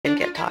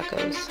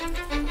tacos.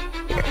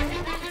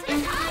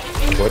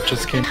 What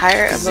just came?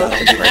 Higher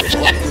emotion first.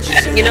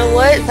 You know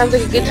what? Sounds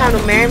like a good time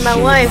to marry my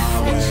wife.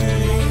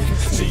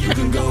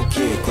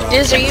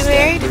 Diz, are you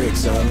married?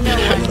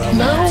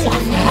 No.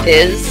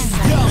 Diz.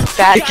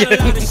 Bad again.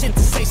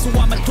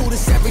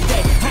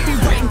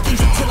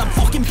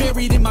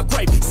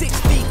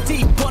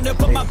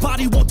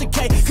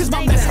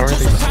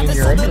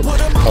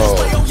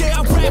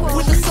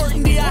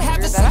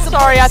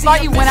 Sorry, I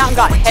thought you went out and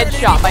got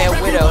headshot by a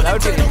widow. That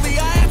would be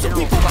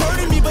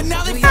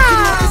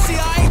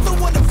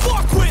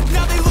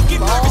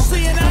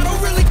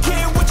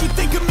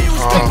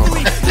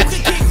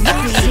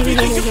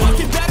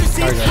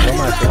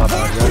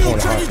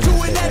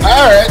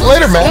Alright,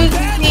 later, man.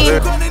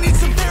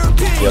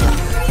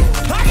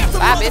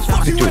 bye, bitch.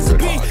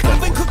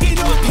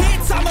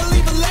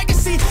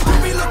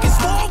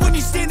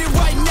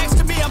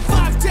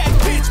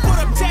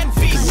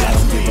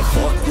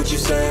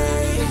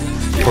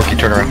 Corky,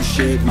 turn around.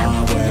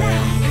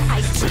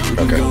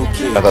 Okay,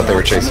 I thought they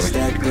were chasing me.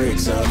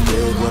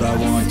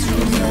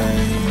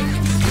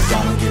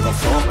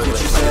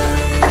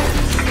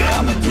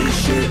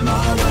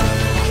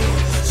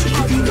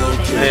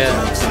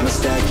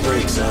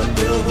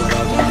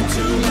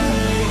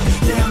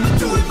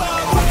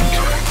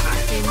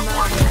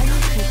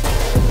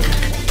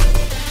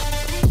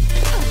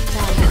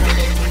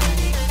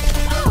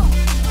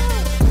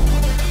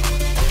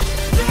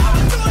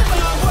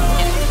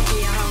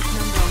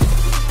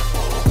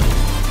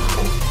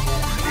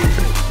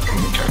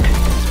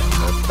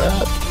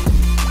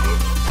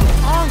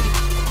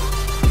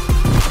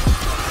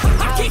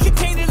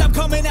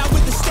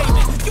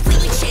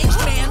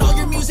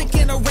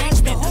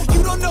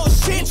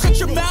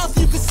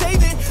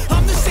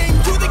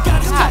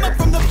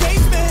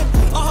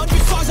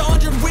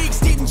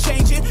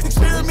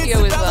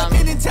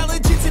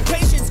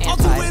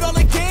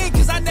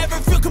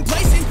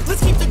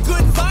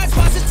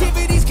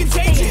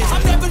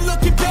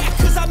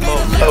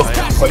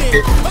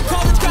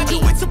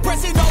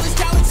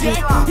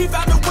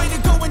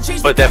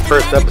 But that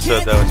first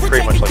episode, though, it's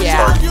pretty much like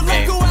start the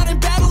game. The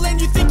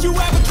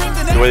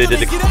way they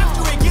did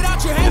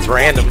it's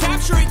random.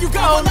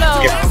 Oh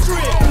no!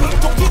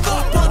 Don't give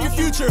up on your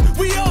future.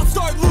 We all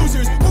start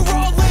losers. We're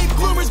all late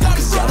bloomers.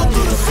 Gotta struggle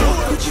through the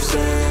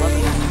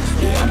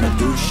I'ma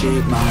do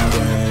shit my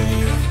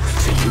way.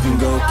 So you can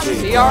go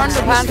kick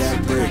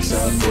that bricks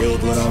up,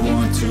 build what I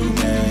want to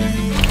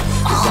make.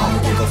 Cause I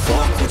don't give a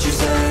fuck what you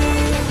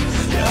say.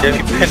 Yeah,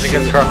 he pinned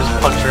against her,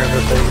 just punch her in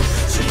the face.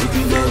 So you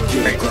can go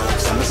kick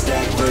rocks, I'ma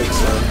stack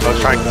bricks up, I was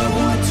trying what I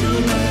want to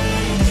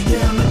make.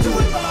 Yeah, I'ma do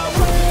it my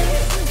way.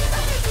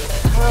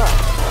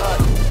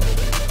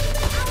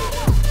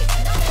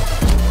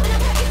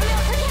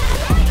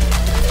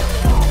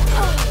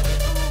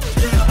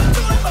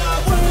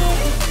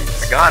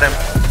 I got him.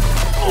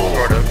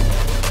 Sort of.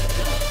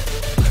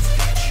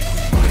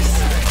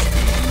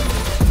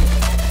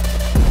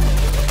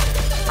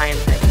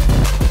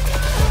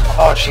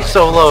 Oh, she's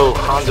so low.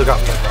 Hanzo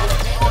got me.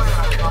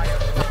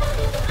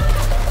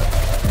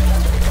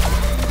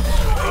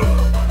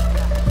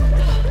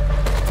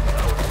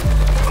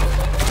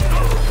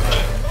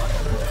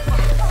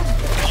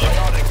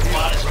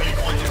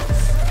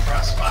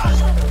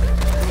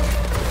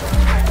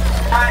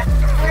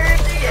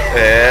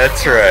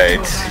 That's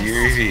right.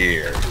 You're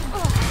here.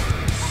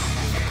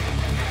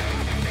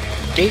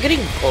 Are you getting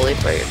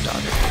bullied by your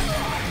daughter?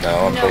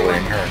 No, I'm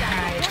bullying her.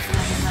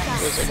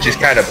 She's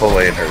kind of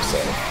bullying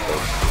herself.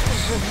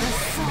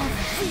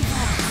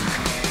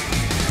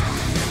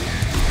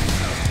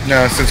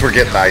 No, since we're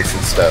getting ice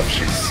and stuff,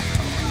 she's...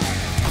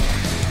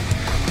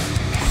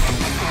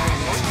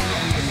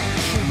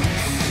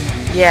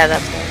 Yeah,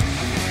 that's right.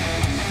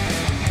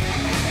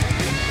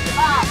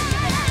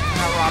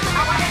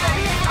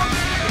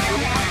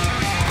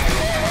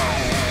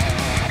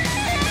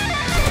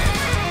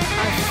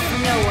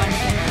 No one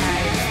can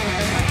hide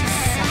from my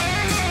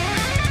sight.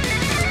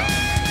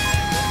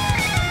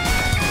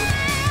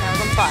 That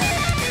was on fire.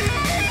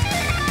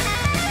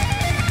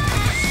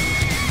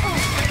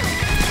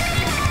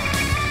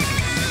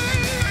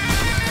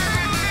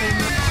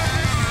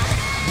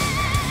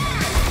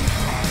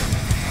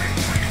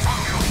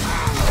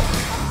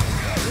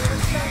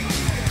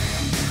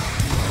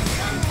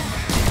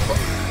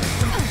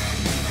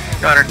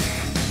 Got her.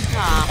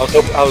 Aw. I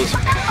was.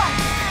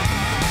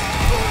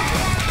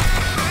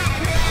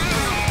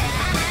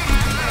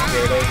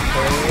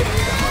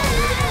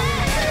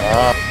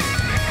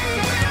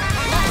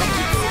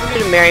 You're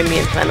gonna marry me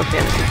in Final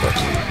Fantasy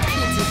 14.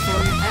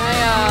 I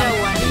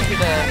need you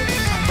to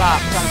stop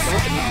trying to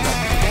look at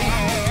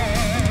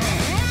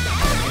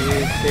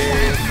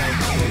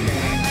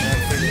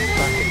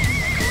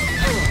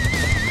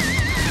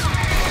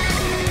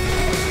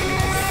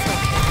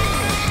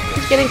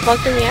He's getting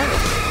fucked in the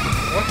ass.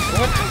 What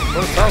it Oh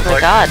sounds my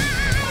like. god.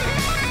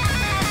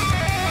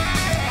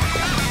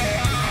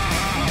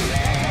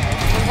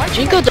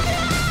 Jinko. Oh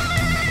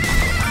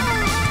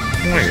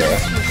my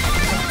god.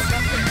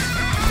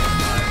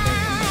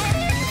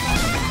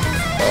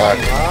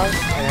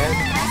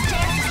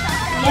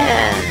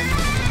 Yeah.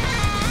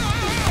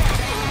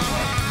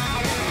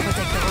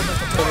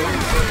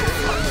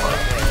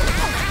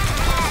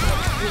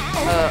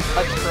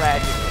 A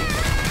tragedy.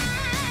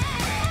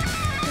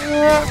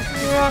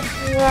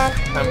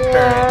 I'm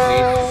currently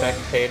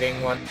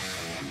spectating one.